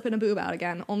 I'm slipping a boob out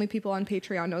again. Only people on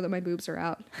Patreon know that my boobs are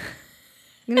out.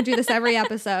 I'm gonna do this every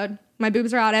episode. My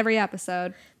boobs are out every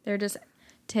episode. They're just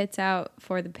tits out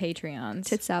for the Patreons.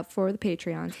 Tits out for the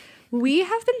Patreons. We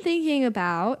have been thinking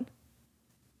about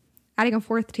adding a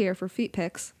 4th tier for feet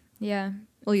pics. Yeah.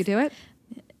 Will you do it?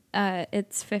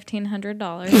 It's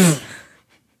 $1,500.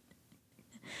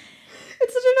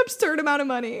 It's such an absurd amount of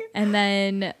money. And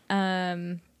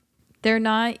then they're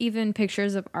not even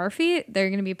pictures of our feet. They're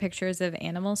going to be pictures of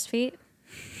animals' feet.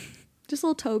 Just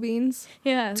little toe beans.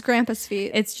 Yeah. It's Grandpa's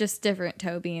feet. It's just different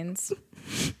toe beans.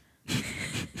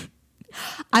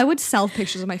 I would sell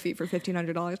pictures of my feet for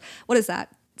 $1,500. What is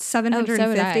that?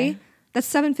 $750?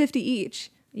 That's $750 each.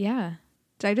 Yeah.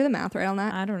 Did I do the math right on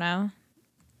that? I don't know.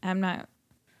 I'm not.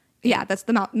 Yeah, that's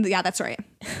the amount. Yeah, that's right.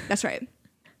 That's right.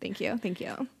 Thank you.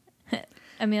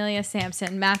 Amelia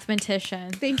Sampson,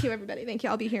 mathematician. Thank you, everybody. Thank you.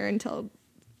 I'll be here until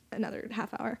another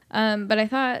half hour. But I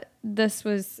thought this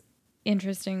was an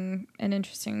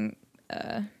interesting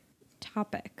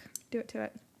topic. Do it to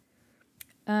it.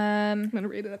 I'm going to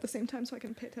read it at the same time so I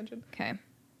can pay attention. Okay.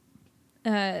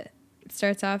 It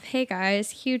starts off, "Hey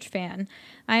guys, huge fan.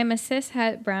 I am a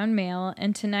cis-het brown male,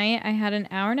 and tonight I had an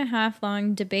 1.5 hour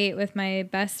long debate with my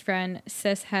best friend,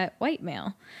 cis-het white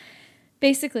male.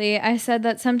 Basically, I said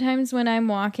that sometimes when I'm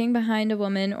walking behind a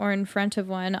woman or in front of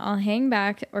one, I'll hang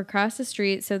back or cross the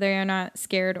street so they are not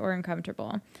scared or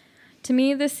uncomfortable. To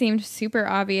me, this seemed super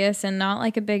obvious and not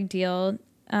like a big deal,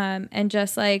 and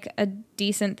just like a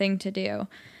decent thing to do.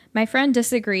 My friend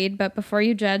disagreed, but before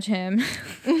you judge him,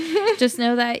 just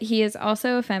know that he is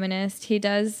also a feminist. He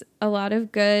does a lot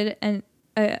of good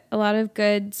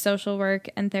social work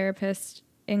and therapists,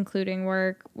 including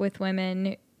work with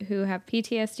women who have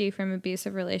PTSD from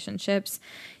abusive relationships.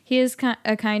 He is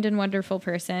a kind and wonderful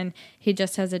person. He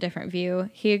just has a different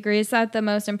view. He agrees that the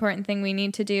most important thing we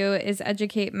need to do is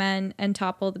educate men and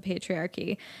topple the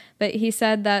patriarchy. But he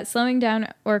said that slowing down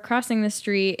or crossing the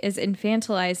street is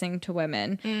infantilizing to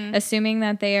women, assuming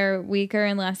that they are weaker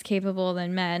and less capable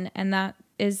than men, and that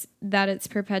it's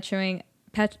perpetuating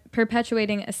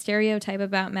a stereotype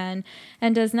about men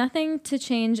and does nothing to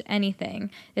change anything.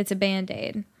 It's a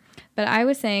Band-Aid. But I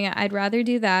was saying I'd rather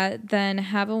do that than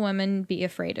have a woman be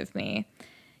afraid of me.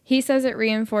 He says it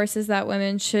reinforces that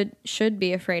women should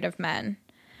be afraid of men.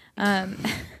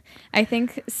 I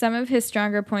think some of his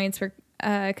stronger points were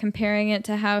comparing it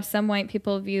to how some white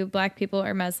people view black people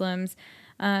or Muslims.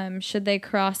 Should they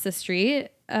cross the street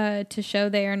to show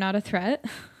they are not a threat?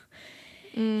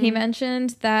 He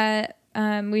mentioned that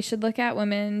we should look at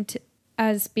women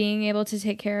as being able to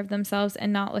take care of themselves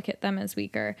and not look at them as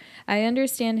weaker. I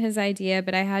understand his idea,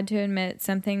 but I had to admit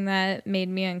something that made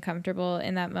me uncomfortable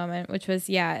in that moment, which was,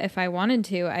 yeah, if I wanted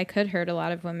to, I could hurt a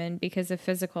lot of women because of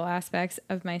physical aspects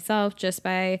of myself just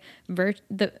by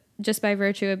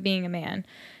virtue of being a man,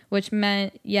 which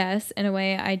meant, yes, in a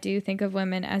way, I do think of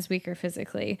women as weaker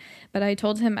physically. But I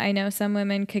told him I know some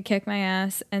women could kick my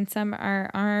ass and some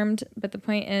are armed, but the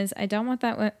point is I don't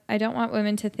want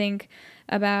women to think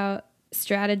about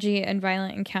strategy and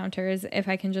violent encounters if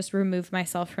I can just remove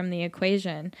myself from the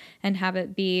equation and have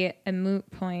it be a moot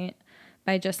point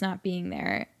by just not being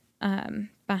there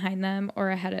behind them or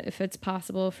ahead if it's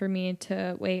possible for me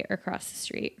to wait or cross the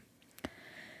street.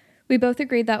 We both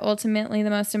agreed that ultimately the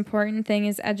most important thing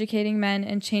is educating men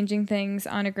and changing things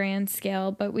on a grand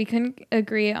scale, but we couldn't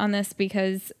agree on this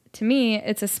because to me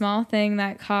it's a small thing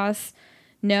that costs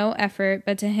no effort,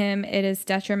 but to him it is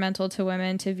detrimental to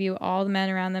women to view all the men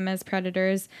around them as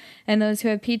predators, and those who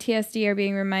have PTSD are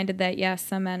being reminded that yes,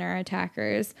 some men are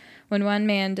attackers when one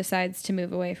man decides to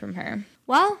move away from her.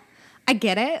 Well, I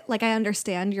get it. Like, I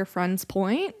understand your friend's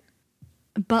point,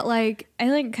 But like, I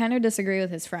like kind of disagree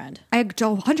with his friend. I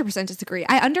 100% disagree.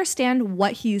 I understand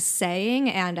what he's saying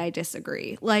and I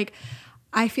disagree. Like,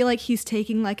 I feel like he's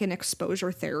taking like an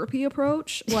exposure therapy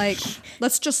approach. Like,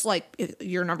 let's just like,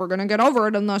 you're never going to get over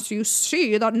it unless you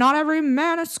see that not every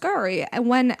man is scary.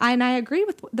 And I agree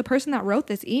with the person that wrote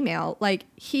this email. Like,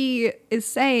 he is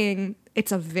saying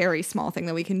it's a very small thing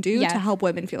that we can do to help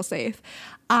women feel safe.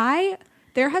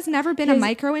 There has never been a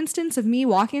micro instance of me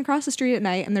walking across the street at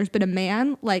night and there's been a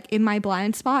man like in my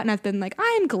blind spot and I've been like,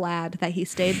 I am glad that he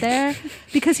stayed there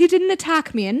because he didn't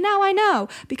attack me. And now I know,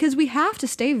 because we have to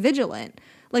stay vigilant.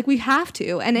 Like, we have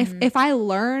to. And if I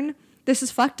learn, this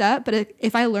is fucked up, but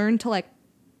if I learn to like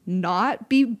not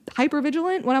be hyper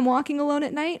vigilant when I'm walking alone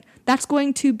at night, that's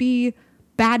going to be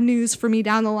bad news for me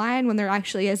down the line when there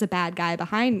actually is a bad guy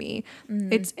behind me.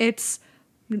 It's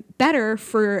better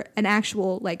for an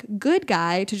actual like good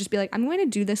guy to just be like, I'm going to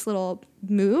do this little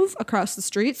move across the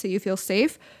street so you feel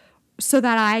safe, so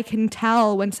that I can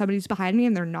tell when somebody's behind me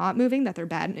and they're not moving that they're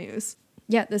bad news.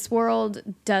 Yeah, this world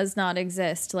does not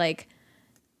exist. Like,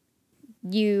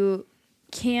 you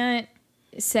can't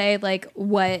say like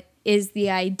what is the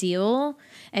ideal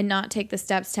and not take the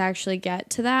steps to actually get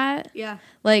to that. Yeah.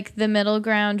 Like, the middle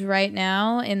ground right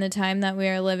now in the time that we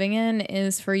are living in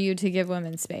is for you to give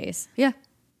women space. Yeah.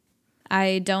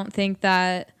 I don't think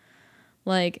that,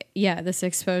 like, this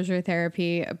exposure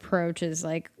therapy approach is,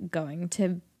 like, going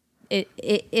to...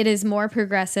 It is more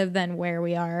progressive than where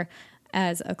we are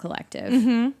as a collective.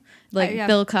 Mm-hmm. Like,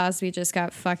 Bill Cosby just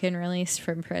got fucking released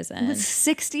from prison.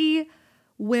 60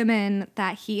 women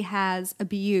that he has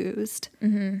abused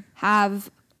have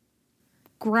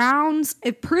grounds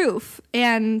of proof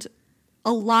and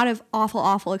a lot of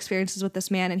awful experiences with this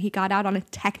man, and he got out on a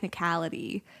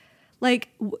technicality. Like,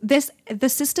 the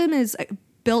system is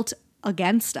built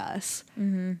against us,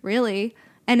 really.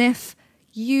 And if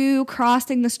you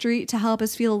crossing the street to help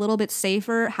us feel a little bit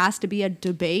safer has to be a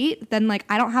debate, then like,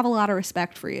 I don't have a lot of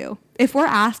respect for you. If we're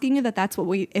asking you if that's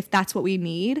what we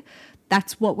need,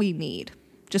 that's what we need.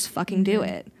 Just fucking do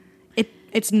it.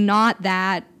 It's not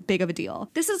that big of a deal.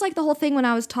 This is like the whole thing when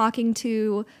I was talking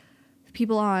to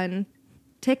people on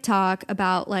TikTok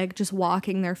about like just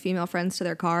walking their female friends to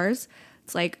their cars.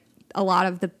 It's like,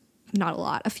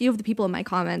 a few of the people in my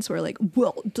comments were like,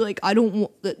 well, like, I don't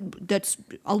want that's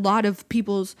a lot of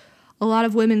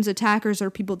women's attackers are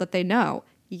people that they know.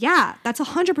 Yeah, that's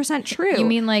 100% true. You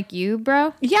mean like you,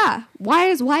 bro? Yeah. Why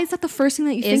is that the first thing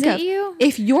that you think of?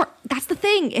 Is it you? That's the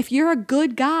thing. If you're a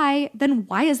good guy, then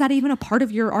why is that even a part of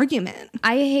your argument?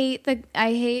 I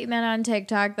hate men on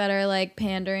TikTok that are like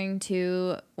pandering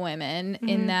to women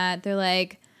in that they're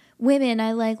like, women,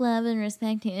 I like love and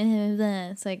respect you.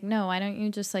 It's like, no, why don't you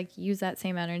just like use that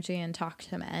same energy and talk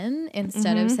to men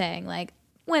instead of saying like,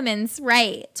 women's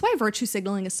right. That's why virtue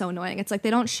signaling is so annoying. It's like they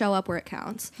don't show up where it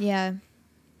counts. Yeah,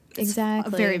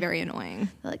 exactly. Very, very annoying.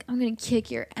 They're like, I'm going to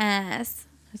kick your ass.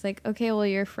 I was like, okay, well,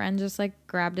 your friend just like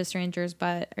grabbed a stranger's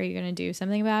butt. Are you going to do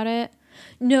something about it?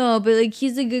 No, but like,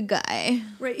 he's a good guy.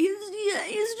 Right. He's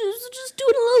just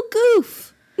doing a little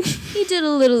goof. He did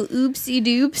a little oopsie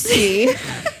doopsie.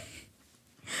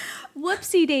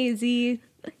 Whoopsie daisy.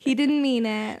 He didn't mean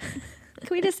it. Can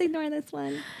we just ignore this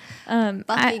one? I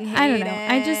don't know.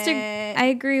 I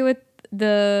agree with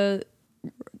the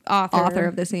author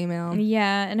of this email.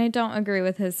 Yeah, and I don't agree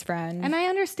with his friend. And I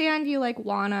understand you like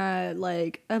wanna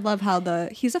like, I love how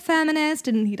he's a feminist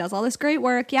and he does all this great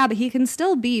work. Yeah, but he can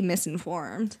still be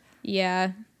misinformed.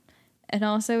 Yeah. And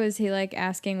also, is he like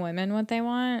asking women what they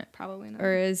want? Probably not.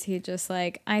 Or is he just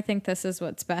like, I think this is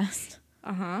what's best?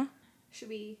 Should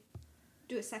we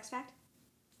do a sex fact?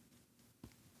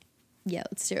 Yeah,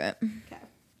 let's do it. Okay.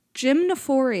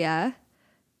 Gymnophoria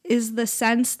is the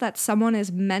sense that someone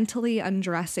is mentally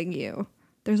undressing you.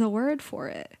 There's a word for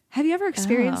it. Have you ever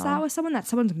experienced that with someone, that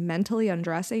someone's mentally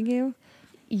undressing you?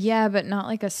 Yeah, but not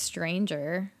like a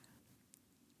stranger.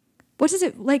 What is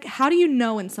it like? How do you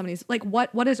know when somebody's like,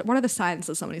 what are the signs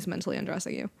that somebody's mentally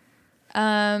undressing you?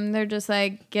 They're just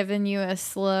like giving you a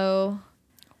slow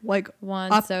like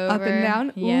once over, up and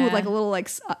down. Yeah. Ooh, like a little like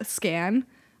scan.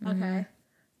 Okay.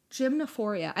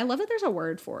 Gymnophoria. I love that there's a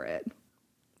word for it.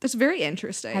 That's very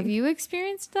interesting. Have you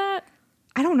experienced that?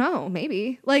 I don't know.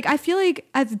 Maybe. Like, I feel like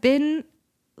I'm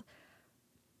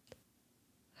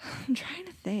trying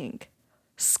to think.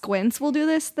 Squints will do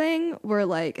this thing where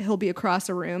like he'll be across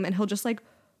a room and he'll just like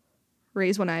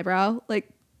raise one eyebrow like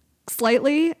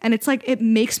slightly, and it's like it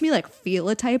makes me like feel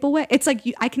a type of way. It's like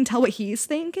I can tell what he's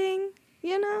thinking,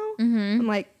 you know. I'm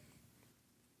like,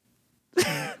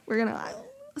 we're gonna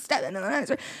step into the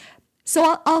next.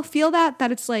 So I'll feel that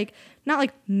it's like not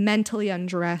like mentally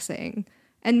undressing.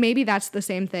 And maybe that's the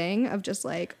same thing of just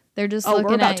like, they're just we're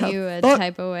looking about at to you a fuck.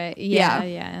 type of way.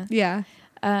 Yeah.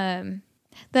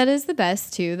 That is the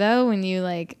best too, though, when you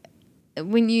like,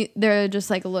 they're just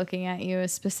like looking at you a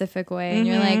specific way, and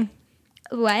you're like,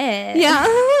 what? Yeah.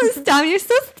 Stop, you're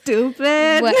so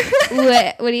stupid.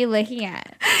 What are you looking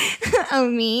at? I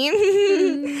mean.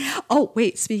 Oh,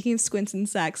 wait, speaking of Squints and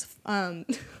sex,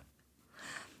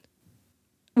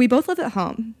 we both live at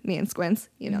home, me and Squints,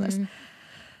 you know this.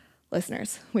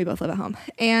 Listeners, we both live at home.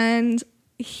 And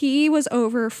he was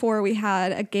over we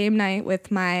had a game night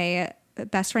with my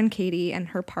best friend Katie and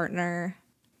her partner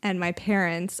and my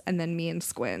parents, and then me and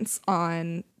Squints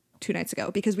on 2 nights ago,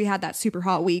 because we had that super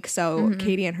hot week. So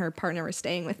Katie and her partner were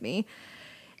staying with me,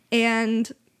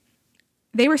 and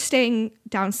they were staying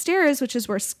downstairs, which is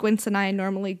where Squints and I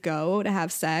normally go to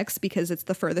have sex because it's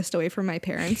the furthest away from my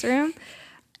parents' room.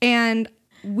 And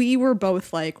we were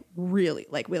both like really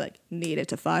like, we like needed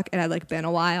to fuck. It had like been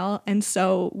a while. And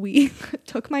so we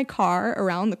took my car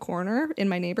around the corner in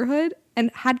my neighborhood and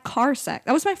had car sex.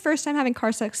 That was my first time having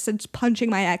car sex since punching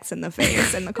my ex in the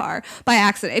face in the car by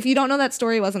accident. If you don't know that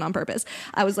story, it wasn't on purpose.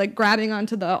 I was like grabbing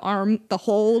onto the arm, the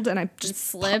hold, and I just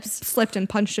slipped and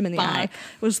punched him in the eye.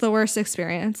 It was the worst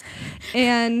experience.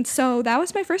 And so that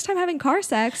was my first time having car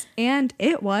sex, and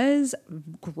it was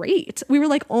great. We were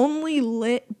like only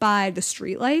lit by the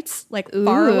streetlights, like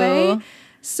far away.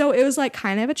 So it was like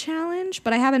kind of a challenge,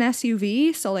 but I have an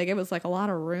SUV, so like it was like a lot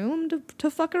of room to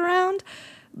fuck around.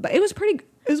 But it was pretty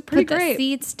great. Put the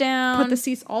seats down. Put the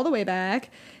seats all the way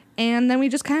back. And then we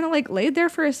just kind of like laid there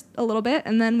for a little bit,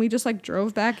 and then we just like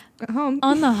drove back home.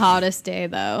 On the hottest day,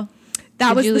 though.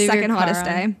 That was the second hottest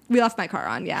day. We left my car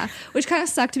on, yeah. Which kind of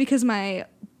sucked because my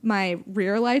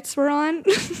rear lights were on.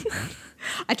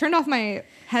 I turned off my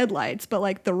headlights, but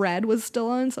like the red was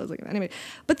still on. So I was like, anyway.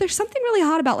 But there's something really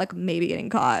hot about like maybe getting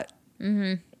caught.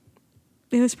 It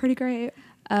was pretty great.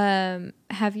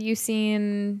 Have you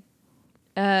seen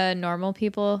Normal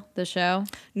People, the show?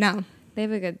 No. They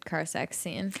have a good car sex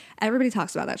scene. Everybody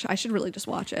talks about that show. I should really just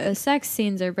watch it. The sex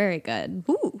scenes are very good.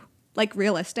 Ooh. Like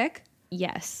realistic?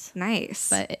 Yes. Nice.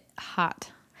 But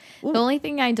hot. Ooh. The only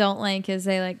thing I don't like is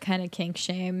they like kind of kink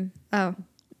shame. Oh.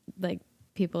 Like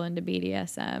people into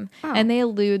BDSM. Oh. And they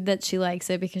allude that she likes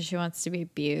it because she wants to be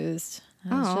abused.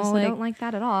 Oh, I don't like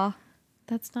that at all.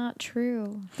 That's not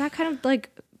true. That kind of like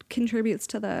contributes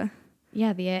to the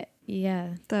what's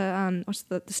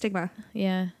the stigma?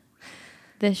 Yeah.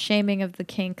 The shaming of the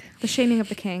kink. The shaming of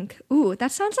the kink. Ooh,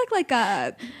 that sounds like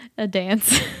a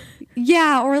dance.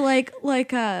 Yeah, or like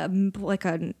a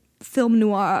film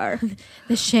noir.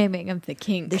 The shaming of the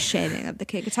kink. The shaming of the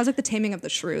kink. It sounds like the taming of the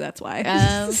shrew. That's why.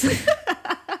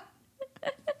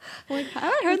 Like, have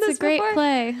I heard this a great before?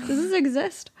 play. Does this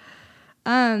exist?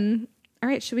 All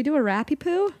right, should we do a rappy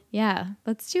poo? Yeah,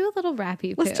 let's do a little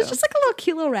rappy poo. Let's do just like a little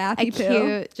cute little rappy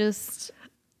poo. Just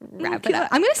wrap it up.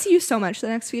 I'm going to see you so much the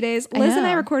next few days. Liz and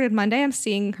I recorded Monday. I'm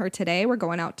seeing her today. We're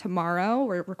going out tomorrow.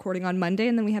 We're recording on Monday,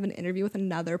 and then we have an interview with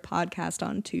another podcast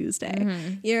on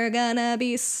Tuesday. You're going to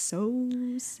be so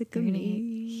sick of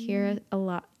me. Hear a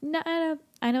lot. No,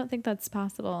 I don't think that's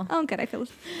possible. Oh, good. I feel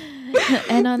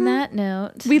And on that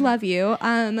note, we love you.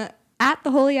 At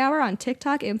The Holy Hour on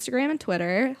TikTok, Instagram, and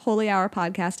Twitter.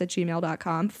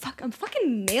 holyhourpodcast@gmail.com. Fuck, I'm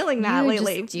fucking nailing that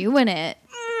lately. Just doing it.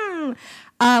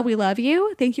 We love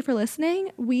you. Thank you for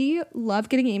listening. We love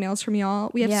getting emails from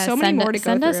y'all. We have so many more to go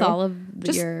through. Send us all of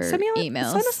your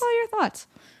emails. Send us all your thoughts.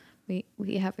 We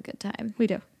have a good time. We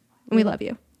do. And we love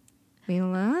you. We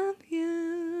love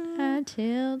you. Our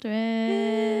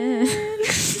children.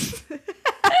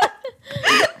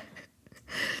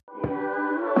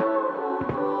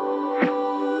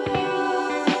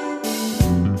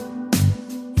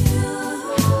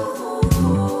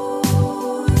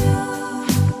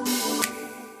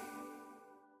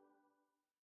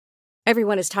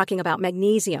 Everyone is talking about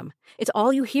magnesium. It's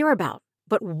all you hear about.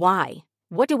 But why?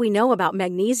 What do we know about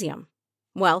magnesium?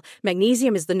 Well,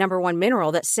 magnesium is the #1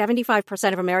 mineral that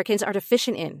 75% of Americans are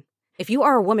deficient in. If you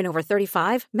are a woman over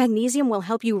 35, magnesium will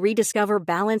help you rediscover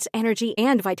balance, energy,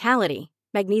 and vitality.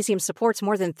 Magnesium supports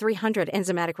more than 300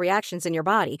 enzymatic reactions in your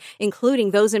body,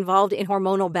 including those involved in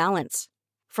hormonal balance.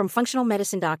 From functional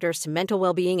medicine doctors to mental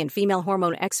well-being and female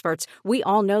hormone experts, we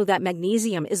all know that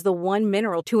magnesium is the one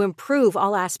mineral to improve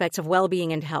all aspects of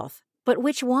well-being and health. But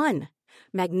which one?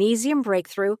 Magnesium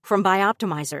Breakthrough from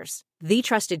Bioptimizers, the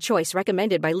trusted choice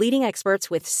recommended by leading experts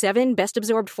with 7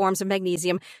 best-absorbed forms of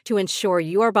magnesium to ensure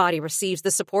your body receives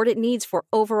the support it needs for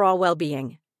overall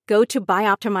well-being. Go to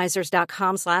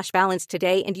bioptimizers.com/balance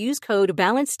today and use code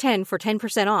BALANCE10 for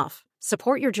 10% off.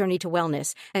 Support your journey to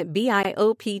wellness at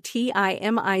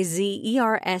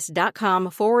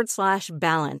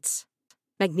BIOPTIMIZERS.com/balance.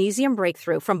 Magnesium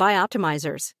Breakthrough from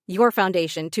Bioptimizers, your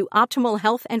foundation to optimal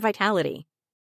health and vitality.